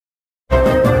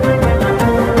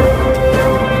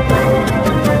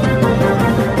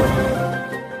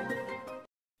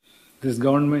this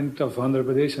government of Andhra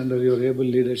Pradesh under your able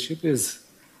leadership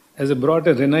has brought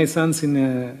a renaissance in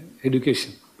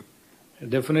education.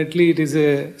 Definitely, it is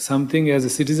something as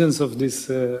citizens of this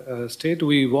state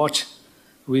we watch,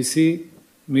 we see.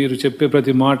 మీరు చెప్పే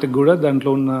ప్రతి మాటకు కూడా దాంట్లో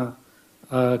ఉన్న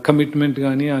commitment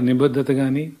కానీ ఆ నిబద్ధత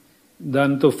కానీ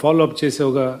దాంతో ఫాలో అప్ చేసే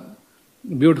ఒక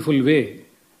బ్యూటిఫుల్ వే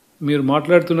మీరు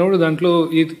మాట్లాడుతున్నప్పుడు దాంట్లో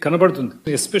ఇది కనబడుతుంది.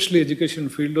 ఎస్పెషల్లీ ఎడ్యుకేషన్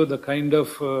ఫీల్డ్లో ద కైండ్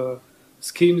ఆఫ్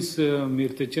స్కీమ్స్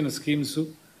మీరు తెచ్చిన schemes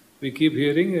we keep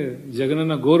hearing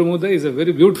Jaganana Gormudha is a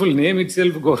very beautiful name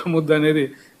itself. Gormudha anedi,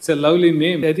 it's a lovely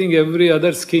name. I think every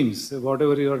other schemes,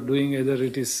 whatever you are doing, either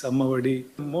it is Ammavadi.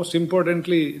 Most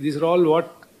importantly, these are all what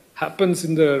happens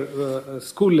in the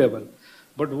school level.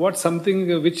 But what something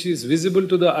which is visible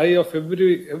to the eye of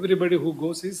everybody who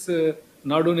goes is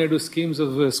Nadu Nedu schemes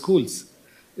of schools.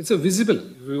 It's a visible.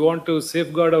 If we want to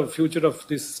safeguard our future of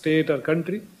this state or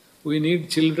country, we need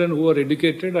children who are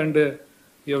educated, and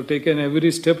you have taken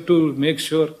every step to make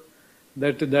sure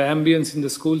that the ambience in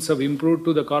the schools have improved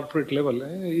to the corporate level.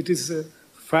 It is a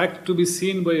fact to be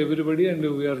seen by everybody, and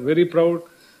we are very proud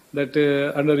that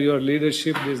under your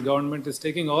leadership, this government is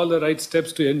taking all the right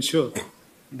steps to ensure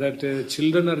that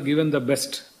children are given the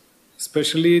best.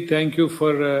 Especially, thank you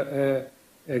for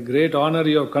a great honor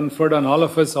you have conferred on all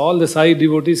of us, all the Sai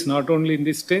devotees, not only in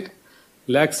this state,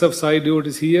 lakhs of Sai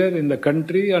devotees here in the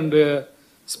country and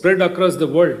spread across the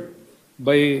world,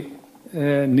 by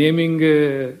naming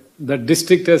the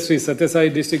district as Sri Satyasai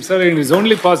district. Sir, it is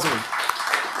only possible.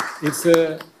 It's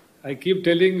I keep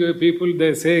telling people,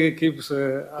 they say, keeps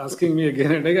asking me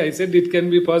again and again. I said it can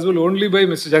be possible only by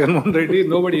Mr. Jagannath Reddy,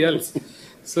 nobody else.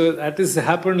 So that has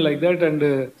happened like that, and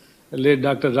late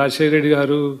Dr. Rajshekar Reddy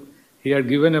Garu, he had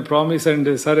given a promise, and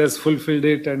Sir has fulfilled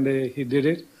it, and he did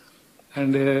it.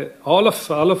 And all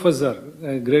of us are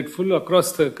grateful.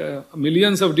 Across the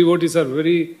millions of devotees are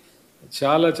very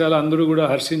చాలా అందరూ కూడా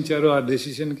హర్షించారు ఆ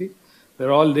డెసిషన్కి.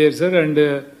 they're all there, sir, and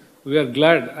we are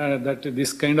glad that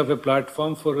this kind of a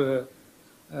platform for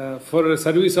a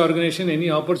service organization, any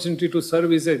opportunity to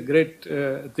serve is a great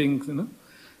thing, you know.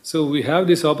 So we have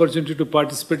this opportunity to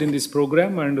participate in this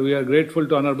program, and we are grateful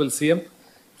to Honorable CM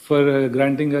for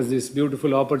granting us this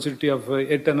beautiful opportunity of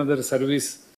yet another service